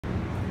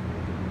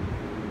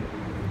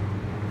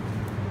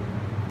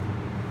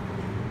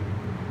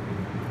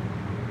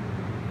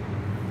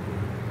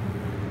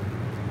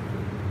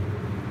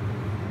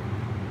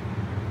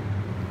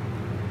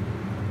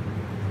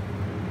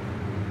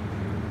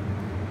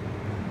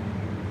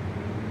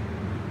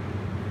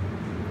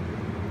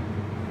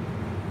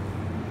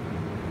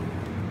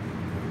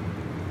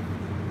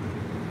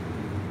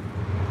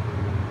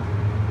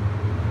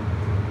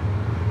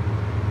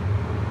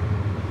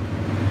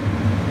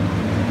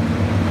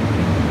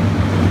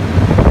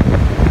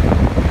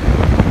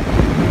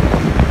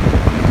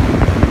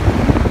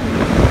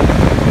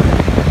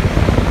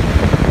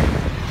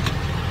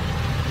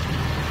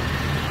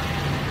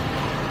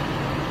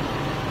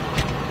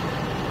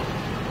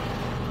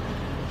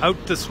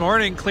Out this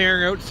morning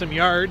clearing out some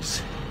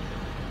yards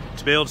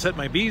to be able to set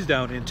my bees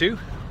down into.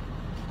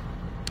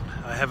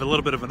 I have a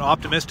little bit of an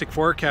optimistic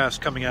forecast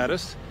coming at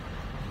us.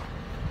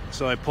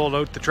 So I pulled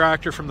out the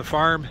tractor from the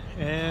farm,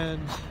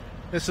 and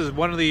this is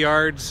one of the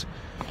yards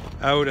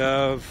out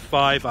of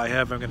 5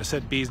 I'm going to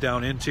set bees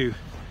down into.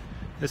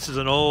 This is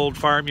an old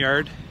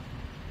farmyard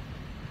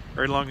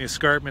right along the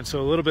escarpment,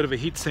 so a little bit of a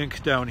heat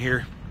sink down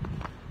here.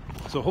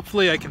 So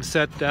hopefully I can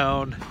set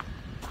down,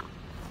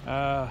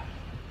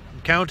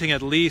 I'm counting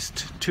at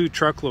least 2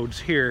 truckloads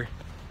here.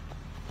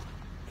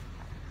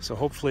 So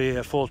hopefully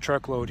a full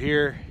truckload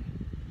here,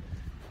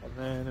 and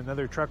then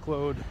another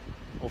truckload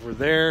over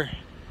there.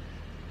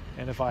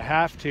 And if I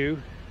have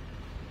to,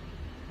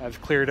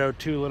 I've cleared out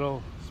 2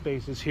 little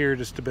spaces here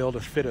just to be able to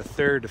fit a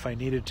third if I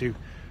needed to.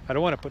 I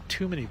don't want to put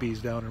too many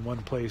bees down in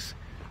one place,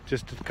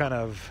 just to kind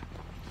of,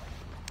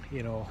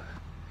 you know,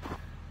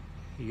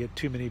 you get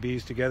too many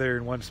bees together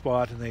in one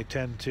spot and they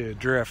tend to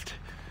drift.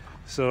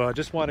 So I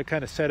just want to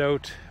kind of set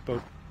out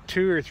about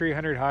 200 or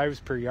 300 hives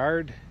per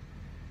yard.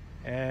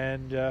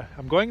 And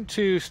I'm going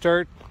to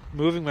start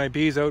moving my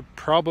bees out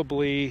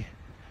probably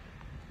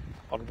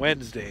on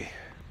Wednesday.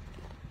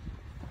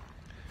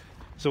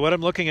 So what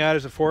I'm looking at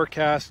is a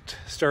forecast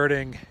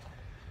starting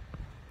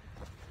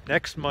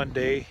next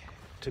Monday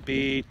to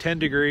be 10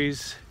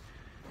 degrees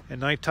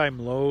and nighttime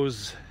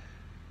lows,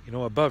 you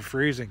know, above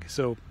freezing.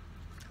 So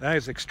that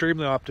is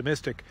extremely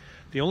optimistic.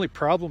 The only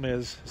problem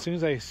is, as soon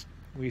as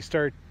we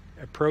start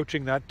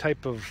approaching that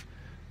type of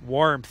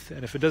warmth,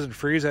 and if it doesn't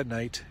freeze at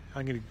night,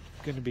 I'm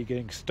going to be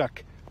getting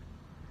stuck.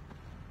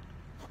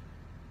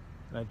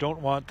 And I don't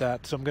want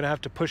that, so I'm going to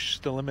have to push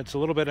the limits a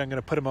little bit. I'm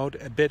going to put them out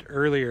a bit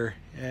earlier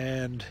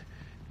and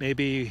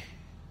maybe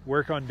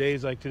work on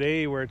days like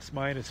today where it's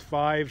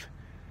 -5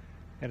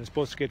 and it's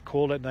supposed to get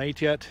cold at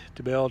night yet,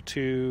 to be able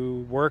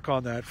to work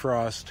on that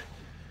frost.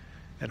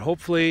 And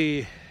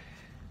hopefully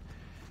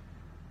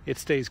it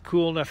stays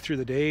cool enough through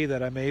the day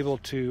that I'm able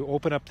to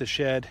open up the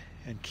shed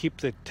and keep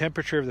the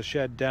temperature of the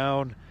shed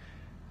down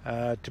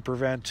to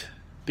prevent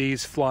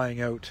bees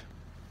flying out.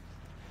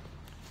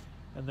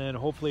 And then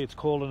hopefully it's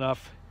cold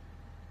enough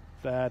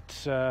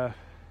that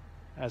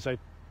as I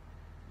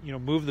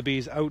move the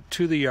bees out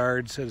to the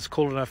yards, it's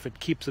cold enough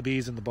it keeps the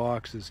bees in the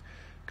boxes.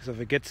 Because if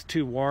it gets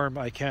too warm,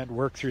 I can't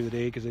work through the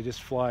day because they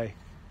just fly.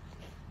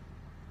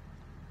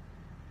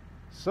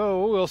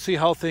 So we'll see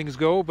how things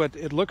go, but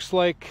it looks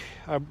like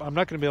I'm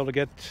not going to be able to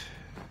get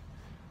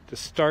to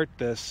start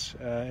this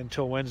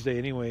until Wednesday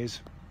anyways.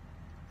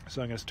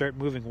 So I'm going to start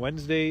moving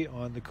Wednesday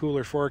on the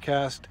cooler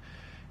forecast,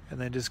 and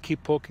then just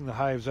keep poking the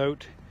hives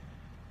out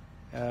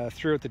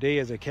throughout the day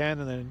as I can,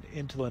 and then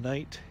into the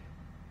night,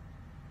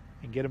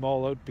 and get them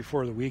all out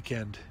before the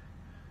weekend,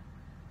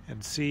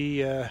 and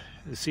see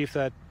if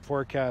that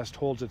forecast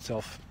holds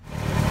itself.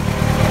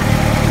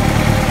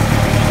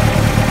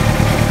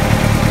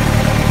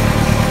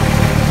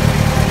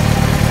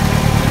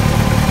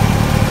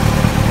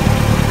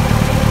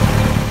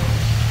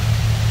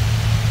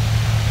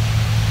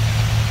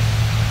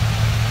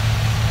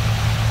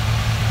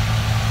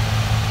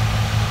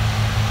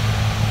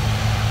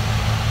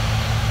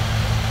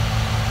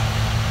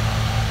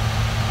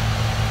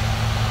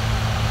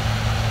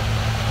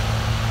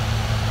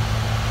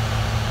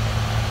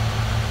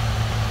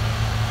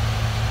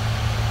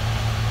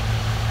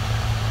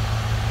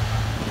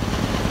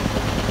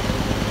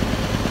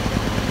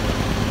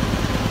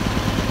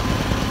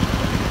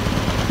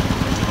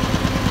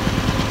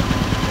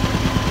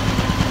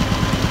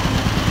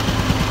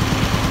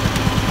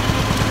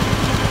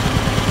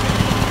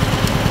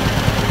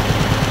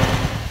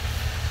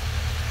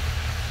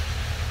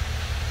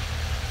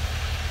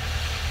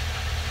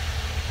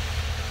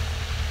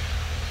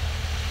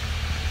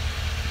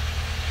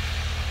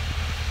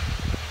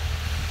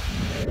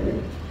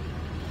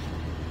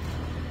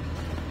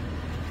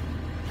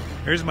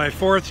 Here's my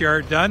 4th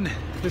yard done.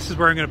 This is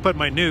where I'm going to put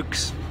my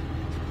nukes.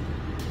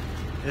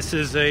 This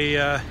is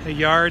a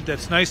yard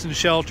that's nice and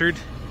sheltered,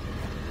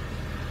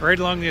 right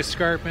along the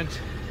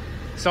escarpment.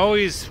 It's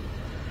always,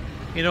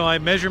 I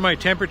measure my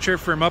temperature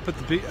from up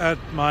at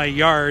my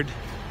yard,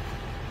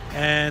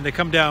 and they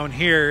come down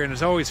here, and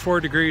it's always 4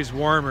 degrees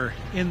warmer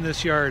in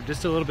this yard,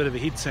 just a little bit of a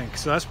heat sink.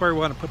 So that's where I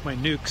want to put my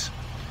nukes,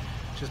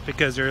 just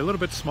because they're a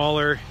little bit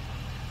smaller.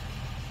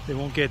 They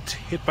won't get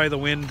hit by the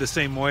wind the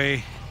same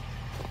way,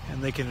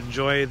 and they can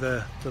enjoy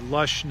the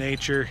lush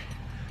nature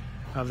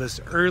of this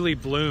early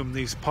bloom.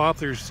 These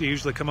poplars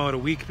usually come out a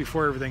week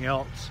before everything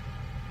else.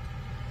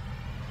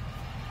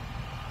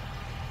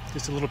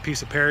 Just a little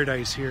piece of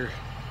paradise here.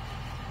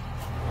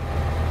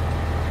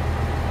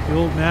 The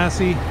old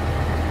Massey.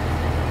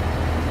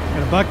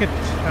 Got a bucket.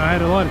 I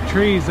had a lot of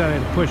trees that I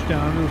had to push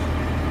down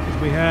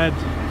because we had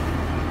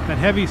that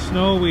heavy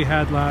snow we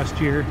had last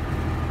year.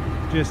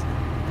 Just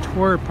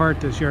tore apart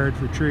this yard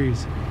for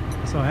trees.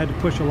 So I had to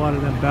push a lot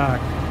of them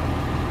back.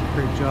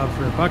 Great job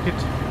for a bucket.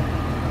 It's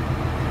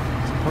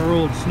a poor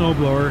old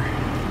snowblower.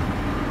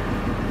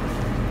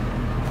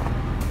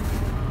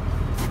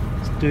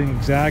 It's doing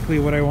exactly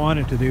what I want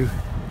it to do.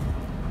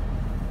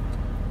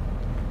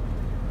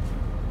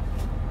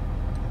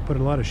 put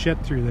a lot of shit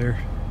through there.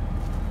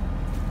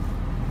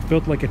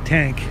 Built like a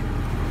tank.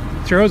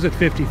 Throws at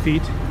 50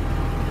 feet.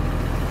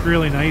 It's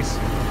really nice.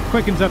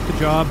 Quickens up the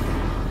job.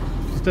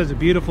 Just does a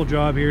beautiful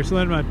job here. So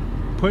then I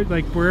put,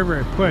 like, wherever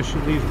I push,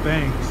 it leaves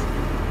banks.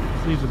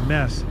 It leaves a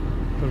mess.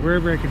 But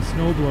wherever I can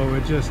snow blow,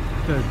 it just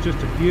does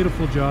just a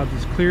beautiful job.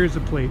 As clear as a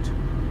plate.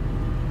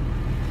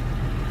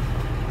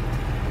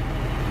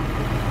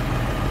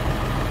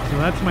 So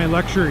that's my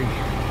luxury.